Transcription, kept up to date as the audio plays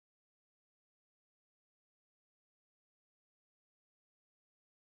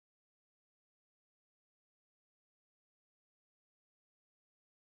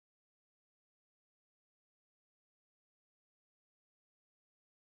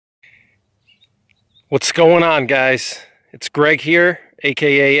What's going on, guys? It's Greg here,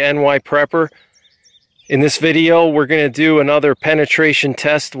 aka NYPrepper. In this video, we're going to do another penetration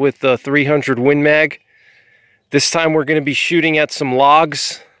test with the 300 Win Mag. This time we're going to be shooting at some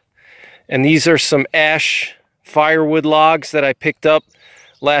logs, and these are some ash firewood logs that I picked up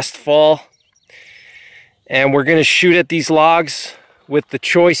last fall. And we're going to shoot at these logs with the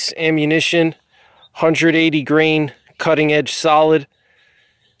choice ammunition, 180 grain cutting edge solid.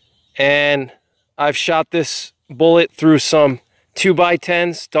 And I've shot this bullet through some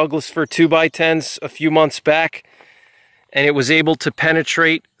 2x10s, Douglas fir 2x10s a few months back, and it was able to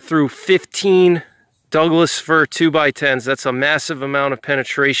penetrate through 15 Douglas fir 2x10s. That's a massive amount of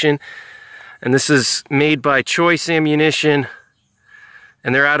penetration, and this is made by Choice Ammunition,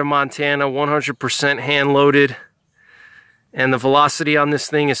 and they're out of Montana, 100% hand loaded, and the velocity on this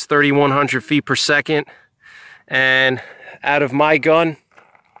thing is 3,100 feet per second. And out of my gun,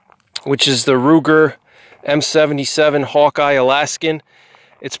 which is the Ruger M77 Hawkeye Alaskan,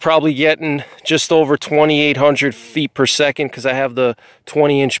 it's probably getting just over 2,800 feet per second because I have the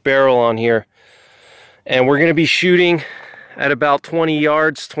 20-inch barrel on here. And we're going to be shooting at about 20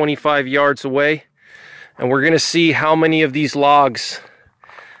 yards, 25 yards away. And we're going to see how many of these logs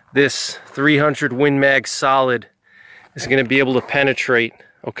this 300 Win Mag solid is going to be able to penetrate,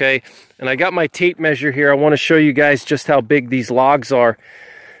 okay? And I got my tape measure here. I want to show you guys just how big these logs are.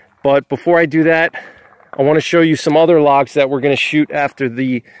 But before I do that, I want to show you some other logs that we're going to shoot after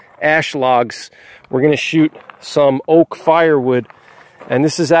the ash logs. We're going to shoot some oak firewood. And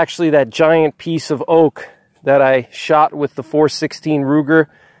this is actually that giant piece of oak that I shot with the 416 Ruger.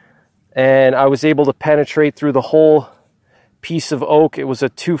 And I was able to penetrate through the whole piece of oak. It was a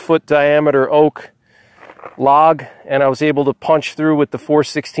 2-foot diameter oak log. And I was able to punch through with the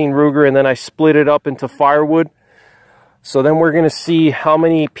 416 Ruger. And then I split it up into firewood. So then we're going to see how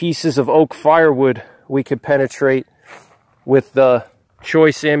many pieces of oak firewood we could penetrate with the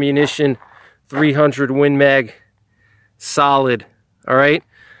Choice Ammunition 300 Win Mag solid. All right.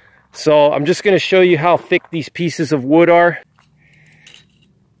 So I'm just going to show you how thick these pieces of wood are.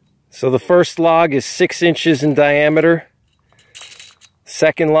 So the first log is 6 inches in diameter.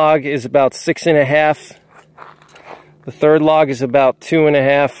 Second log is about 6.5. The third log is about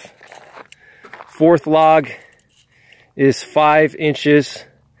 2.5. Fourth log is 5 inches,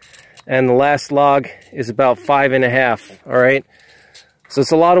 and the last log is about 5.5. All right, so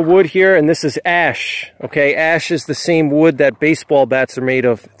it's a lot of wood here, and this is ash. Okay, ash is the same wood that baseball bats are made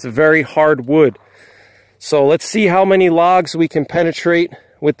of. It's a very hard wood. So let's see how many logs we can penetrate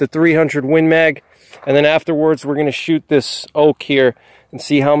with the 300 Win Mag, and then afterwards we're going to shoot this oak here and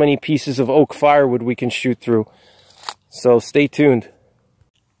see how many pieces of oak firewood we can shoot through. So stay tuned.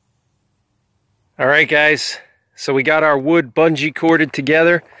 All right, guys. So we got our wood bungee corded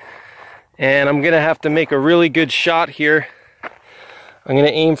together, and I'm going to have to make a really good shot here. I'm going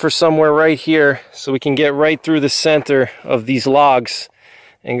to aim for somewhere right here so we can get right through the center of these logs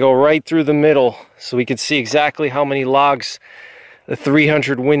and go right through the middle so we can see exactly how many logs the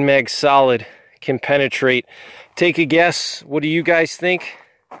 300 Win Mag solid can penetrate. Take a guess. What do you guys think?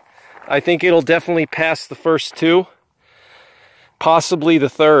 I think it'll definitely pass the first two. Possibly the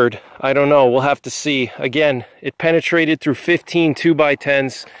third. I don't know. We'll have to see. Again, it penetrated through 15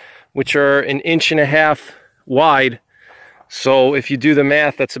 2x10s, which are 1.5 inches wide. So if you do the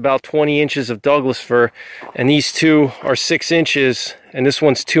math, that's about 20 inches of Douglas fir. And these two are 6 inches, and this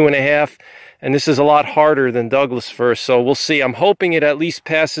one's 2.5. And this is a lot harder than Douglas fir. So we'll see. I'm hoping it at least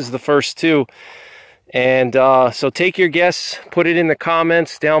passes the first two. And so take your guess. Put it in the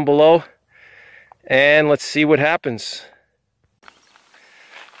comments down below. And let's see what happens.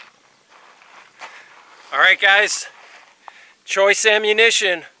 All right, guys, Choice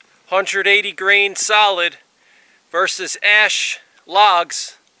Ammunition, 180 grain solid versus ash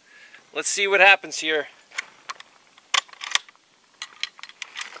logs. Let's see what happens here.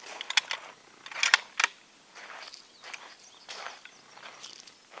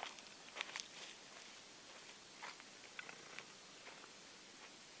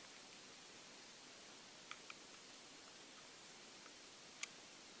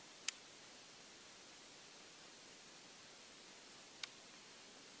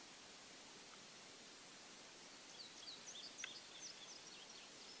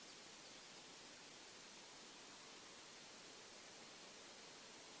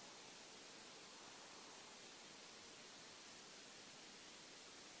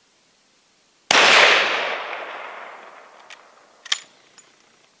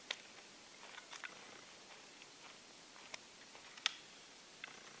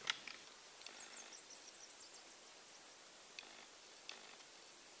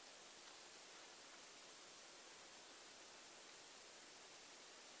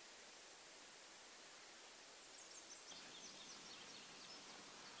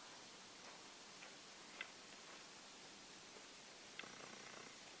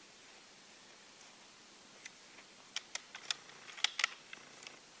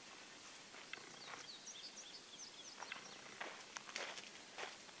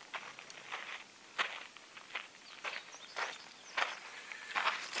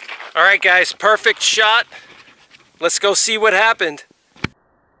 All right, guys, perfect shot. Let's go see what happened.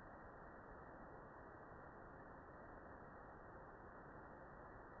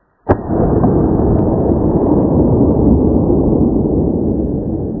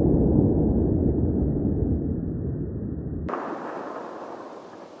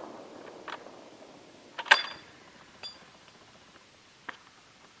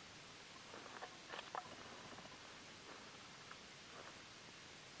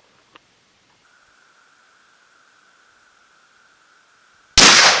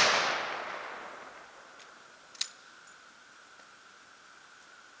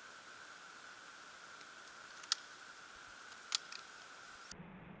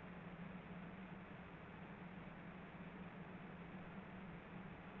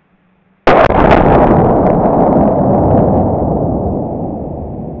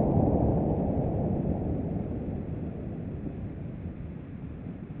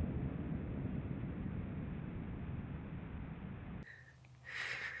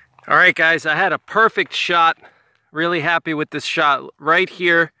 All right, guys, I had a perfect shot. Really happy with this shot right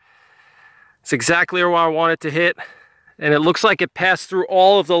here. It's exactly where I want it to hit. And it looks like it passed through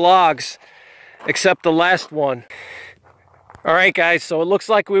all of the logs except the last one. All right, guys, so it looks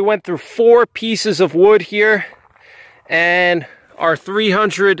like we went through 4 pieces of wood here. And our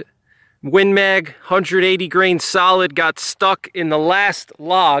 300 Win Mag 180 grain solid got stuck in the last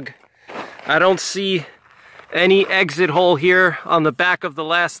log. I don't see any exit hole here on the back of the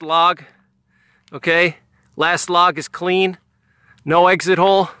last log. Okay, last log is clean, no exit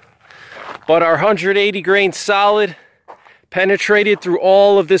hole, but our 180 grain solid penetrated through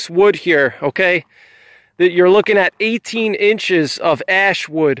all of this wood here. Okay, that you're looking at 18 inches of ash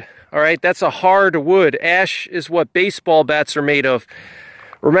wood. All right, that's a hard wood. Ash is what baseball bats are made of.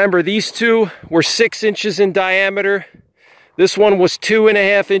 Remember, these two were 6 inches in diameter. This one was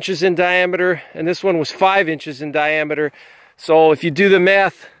 2.5 inches in diameter, and this one was 5 inches in diameter. So if you do the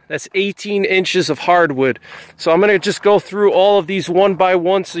math, that's 18 inches of hardwood. So I'm gonna just go through all of these one by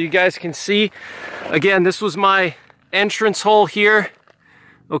one so you guys can see. Again, this was my entrance hole here,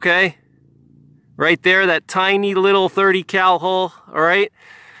 okay? Right there, that tiny little 30 cal hole, all right?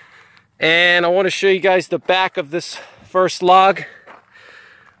 And I wanna show you guys the back of this first log.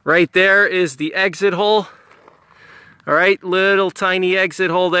 Right there is the exit hole. All right, little tiny exit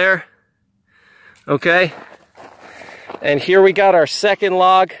hole there. Okay. And here we got our second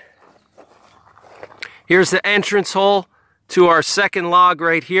log. Here's the entrance hole to our second log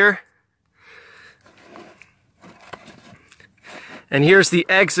right here. And here's the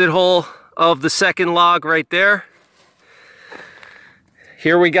exit hole of the second log right there.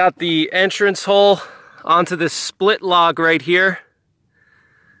 Here we got the entrance hole onto this split log right here.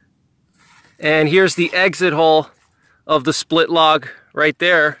 And here's the exit hole of the split log right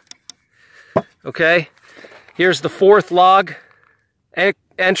there. Okay, here's the fourth log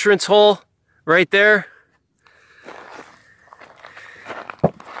entrance hole right there.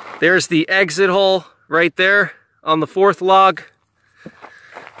 There's the exit hole right there on the fourth log.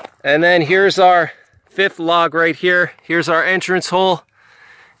 And then here's our fifth log right here. Here's our entrance hole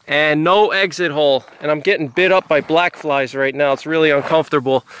and no exit hole. And I'm getting bit up by black flies right now. It's really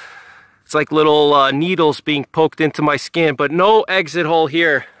uncomfortable. It's like little needles being poked into my skin, but no exit hole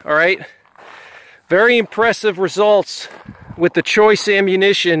here, all right? Very impressive results with the Choice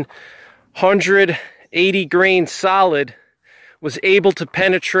Ammunition 180 grain solid. Was able to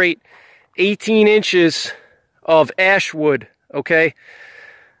penetrate 18 inches of ash wood, okay?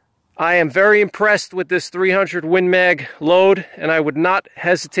 I am very impressed with this 300 Win Mag load, and I would not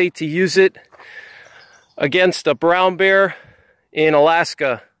hesitate to use it against a brown bear in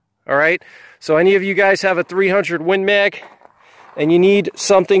Alaska. All right, so any of you guys have a 300 Win Mag and you need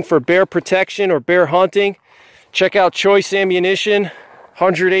something for bear protection or bear hunting, check out Choice Ammunition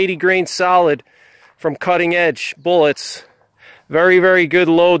 180 grain solid from Cutting Edge Bullets. Very, very good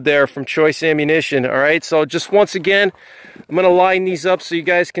load there from Choice Ammunition. All right, so just once again, I'm going to line these up so you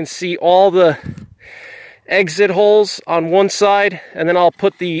guys can see all the exit holes on one side, and then I'll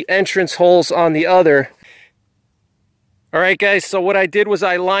put the entrance holes on the other. All right, guys, so what I did was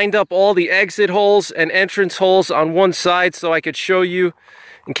I lined up all the exit holes and entrance holes on one side so I could show you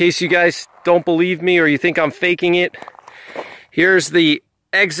in case you guys don't believe me or you think I'm faking it. Here's the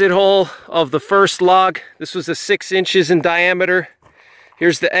exit hole of the first log. This was a 6 inches in diameter.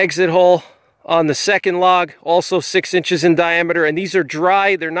 Here's the exit hole on the second log, also 6 inches in diameter, and these are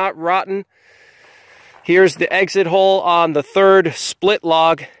dry, they're not rotten. Here's the exit hole on the third split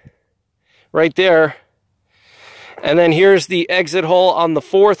log right there. And then here's the exit hole on the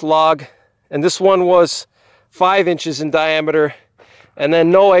fourth log, and this one was 5 inches in diameter. and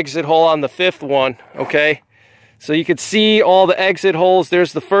then no exit hole on the 5th one, okay? So you could see all the exit holes.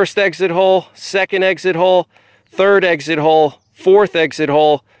 There's the 1st exit hole, 2nd exit hole, 3rd exit hole, 4th exit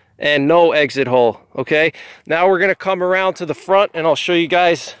hole, and no exit hole, okay? Now we're gonna come around to the front and I'll show you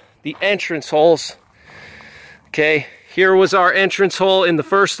guys the entrance holes. Okay, here was our entrance hole in the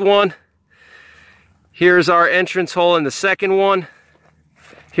 1st one. Here's our entrance hole in the 2nd one.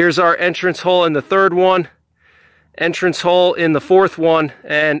 Here's our entrance hole in the 3rd one. Entrance hole in the 4th one,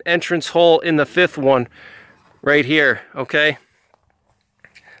 and entrance hole in the 5th one right here, okay?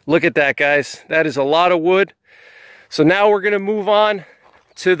 Look at that, guys. That is a lot of wood. So now we're gonna move on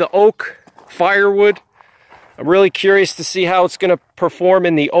to the oak firewood. I'm really curious to see how it's gonna perform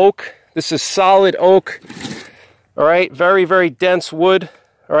in the oak. This is solid oak, all right? Very, very dense wood,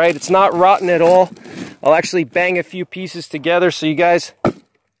 all right? It's not rotten at all. I'll actually bang a few pieces together so you guys,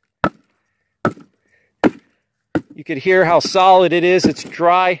 you could hear how solid it is. It's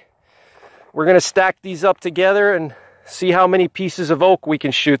dry. We're gonna stack these up together and see how many pieces of oak we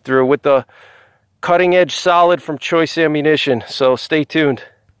can shoot through with the cutting edge solid from Choice Ammunition. So stay tuned.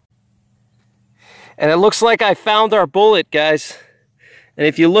 And it looks like I found our bullet, guys. And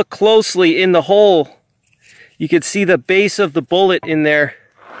if you look closely in the hole, you can see the base of the bullet in there.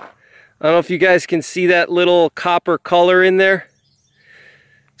 I don't know if you guys can see that little copper color in there.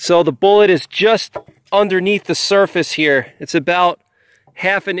 So the bullet is just underneath the surface here. It's about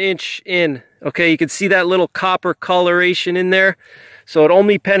 1/2 inch in. Okay, you can see that little copper coloration in there. So it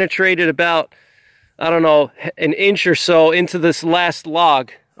only penetrated about, I don't know, 1 inch or so into this last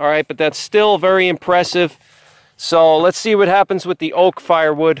log. All right, but that's still very impressive. So let's see what happens with the oak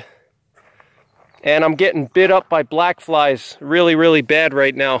firewood. And I'm getting bit up by black flies really, really bad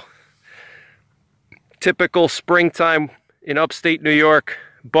right now. Typical springtime in upstate New York,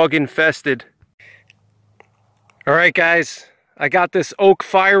 bug infested. All right, guys, I got this oak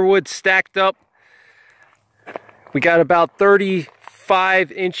firewood stacked up. We got about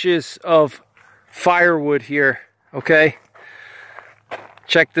 35 inches of firewood here, okay?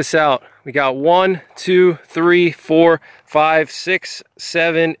 Check this out. We got 1, 2, 3, 4, 5, 6,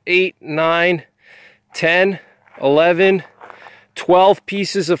 7, 8, 9, 10, 11, 12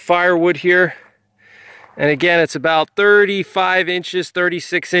 pieces of firewood here. And again, it's about 35 inches,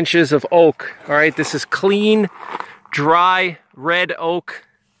 36 inches of oak. All right, this is clean, dry, red oak.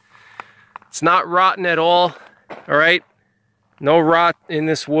 It's not rotten at all, all right? No rot in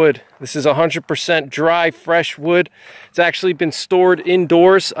this wood. This is 100% dry, fresh wood. It's actually been stored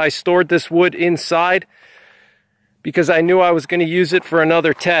indoors. I stored this wood inside because I knew I was going to use it for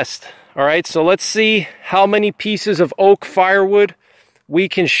another test. All right, so let's see how many pieces of oak firewood we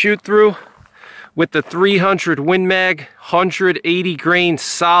can shoot through with the 300 Win Mag 180 grain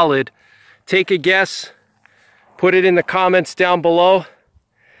solid. Take a guess, put it in the comments down below,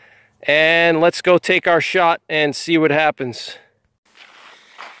 and let's go take our shot and see what happens.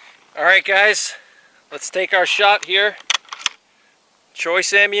 All right, guys, let's take our shot here.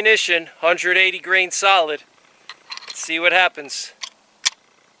 Choice Ammunition 180 grain solid. Let's see what happens.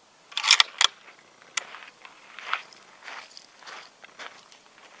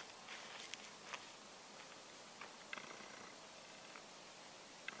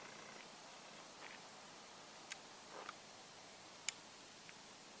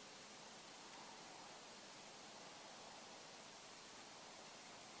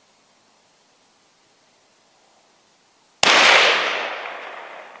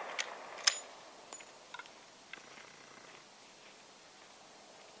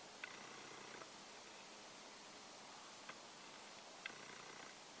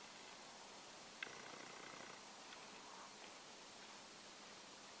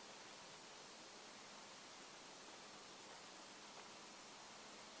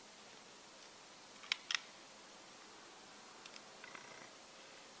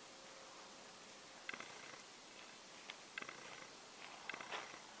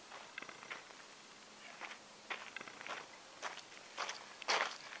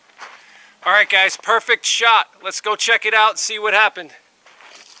 All right, guys, perfect shot. Let's go check it out and see what happened.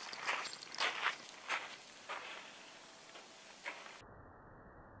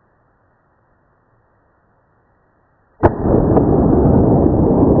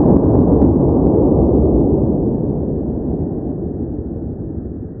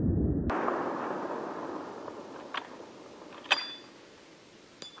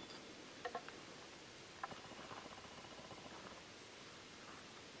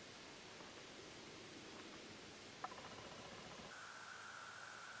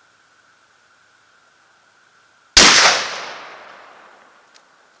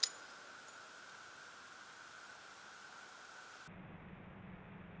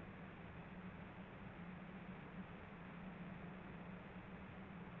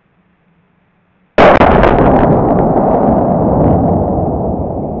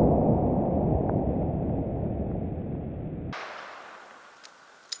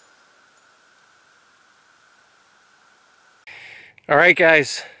 All right,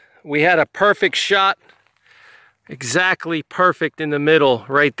 guys, we had a perfect shot, exactly perfect in the middle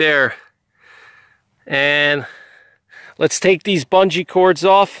right there. And let's take these bungee cords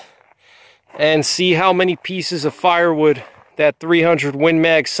off and see how many pieces of firewood that 300 Win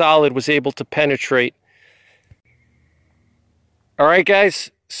Mag solid was able to penetrate. All right,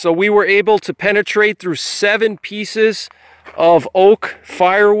 guys, so we were able to penetrate through 7 pieces of oak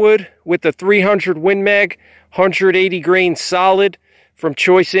firewood with the 300 Win Mag 180 grain solid from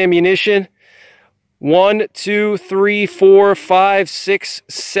Choice Ammunition. 1, 2, 3, 4, 5, 6,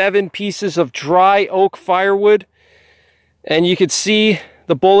 7 pieces of dry oak firewood. And you can see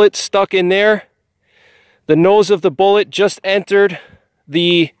the bullet stuck in there. The nose of the bullet just entered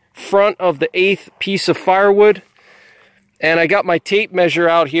the front of the 8th piece of firewood. And I got my tape measure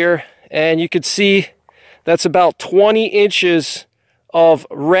out here, and you can see that's about 20 inches of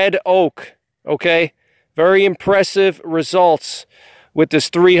red oak, okay? Very impressive results with this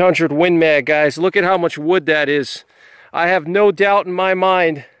 300 Win Mag, guys. Look at how much wood that is. I have no doubt in my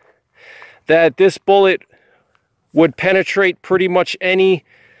mind that this bullet would penetrate pretty much any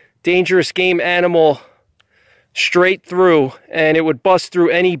dangerous game animal straight through, and it would bust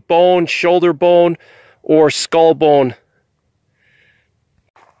through any bone, shoulder bone, or skull bone.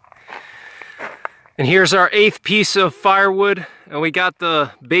 And here's our 8th piece of firewood, and we got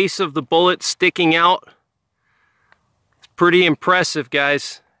the base of the bullet sticking out. It's pretty impressive,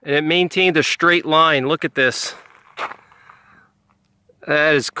 guys, and it maintained a straight line. Look at this.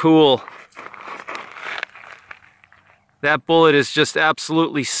 That is cool. That bullet is just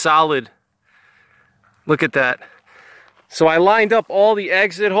absolutely solid. Look at that. So I lined up all the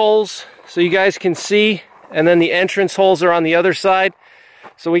exit holes so you guys can see, and then the entrance holes are on the other side.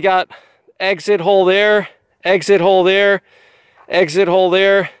 So we got exit hole there, exit hole there, exit hole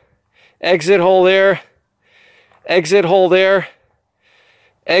there, exit hole there, exit hole there,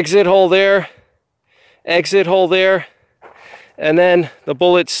 exit hole there, exit hole there, and then the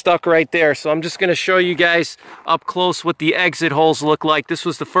bullet stuck right there. So I'm just going to show you guys up close what the exit holes look like. This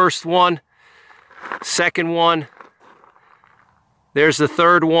was the first one, second one, there's the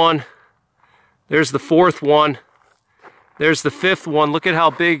third one, there's the fourth one, there's the 5th one. Look at how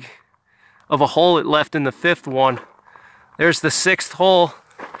big of a hole it left in the 5th one. There's the 6th hole,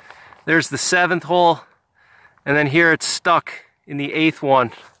 there's the 7th hole, and then here it's stuck in the 8th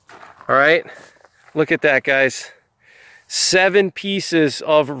one. All right, look at that, guys. 7 pieces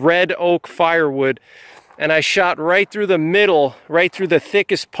of red oak firewood, and I shot right through the middle, right through the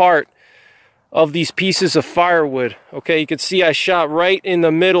thickest part of these pieces of firewood. Okay, you can see I shot right in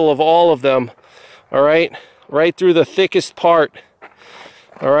the middle of all of them. All right, right through the thickest part.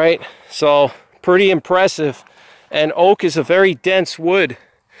 All right, so pretty impressive, and oak is a very dense wood.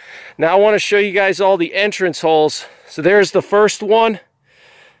 Now I want to show you guys all the entrance holes. So there's the first one,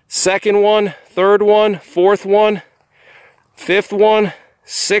 second one, third one, fourth one, 5th one,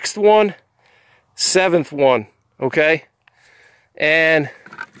 6th one, 7th one, okay? And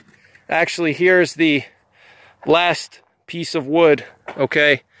actually here's the last piece of wood,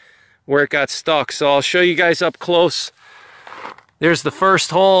 okay, where it got stuck. So I'll show you guys up close. There's the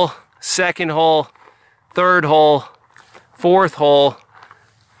first hole, second hole, third hole, fourth hole,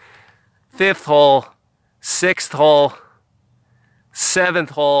 5th hole, 6th hole, 7th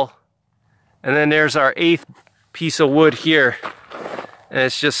hole, and then there's our 8th piece of wood here, and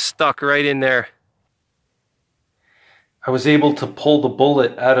it's just stuck right in there. I was able to pull the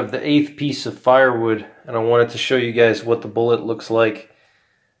bullet out of the 8th piece of firewood, and I wanted to show you guys what the bullet looks like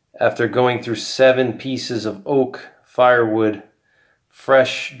after going through 7 pieces of oak firewood,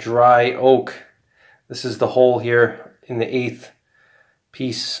 fresh dry oak. This is the hole here in the 8th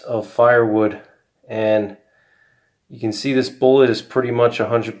piece of firewood, and you can see this bullet is pretty much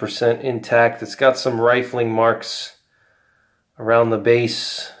 100% intact. It's got some rifling marks around the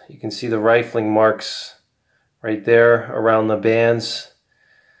base. You can see the rifling marks right there around the bands,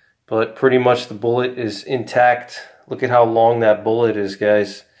 but pretty much the bullet is intact. Look at how long that bullet is,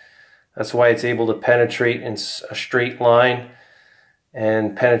 guys. That's why it's able to penetrate in a straight line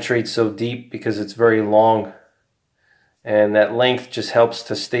and penetrate so deep, because it's very long. And that length just helps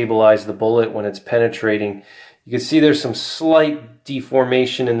to stabilize the bullet when it's penetrating. You can see there's some slight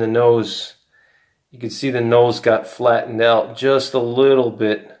deformation in the nose. You can see the nose got flattened out just a little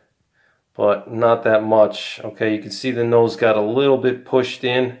bit, but not that much. Okay, you can see the nose got a little bit pushed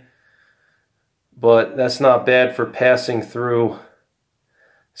in, but that's not bad for passing through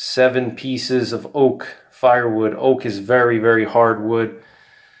 7 pieces of oak firewood. Oak is very, very hard wood.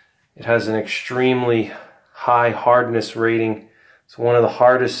 It has an extremely high hardness rating. It's one of the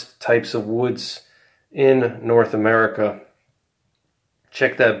hardest types of woods in North America.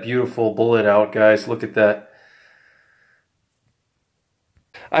 Check that beautiful bullet out, guys. Look at that.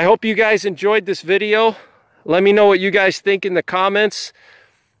 I hope you guys enjoyed this video. Let me know what you guys think in the comments.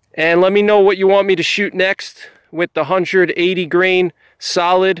 And let me know what you want me to shoot next with the 180 grain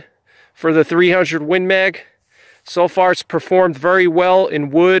solid for the 300 Win Mag. So far it's performed very well in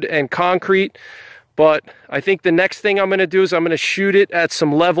wood and concrete, but I think the next thing I'm going to do is I'm going to shoot it at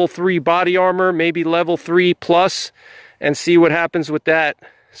some level 3 body armor, maybe level 3 plus, and see what happens with that.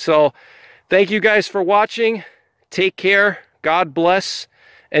 So thank you guys for watching. Take care. God bless.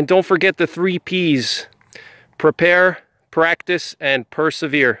 And don't forget the 3 P's. Prepare, practice, and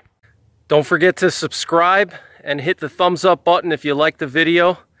persevere. Don't forget to subscribe and hit the thumbs up button if you like the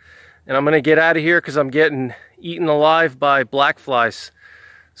video. And I'm going to get out of here because I'm getting eaten alive by black flies.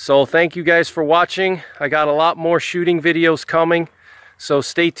 So thank you guys for watching. I got a lot more shooting videos coming. So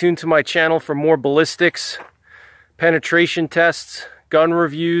stay tuned to my channel for more ballistics, penetration tests, gun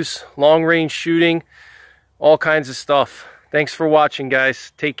reviews, long range shooting, all kinds of stuff. Thanks for watching,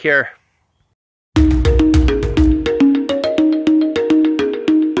 guys. Take care.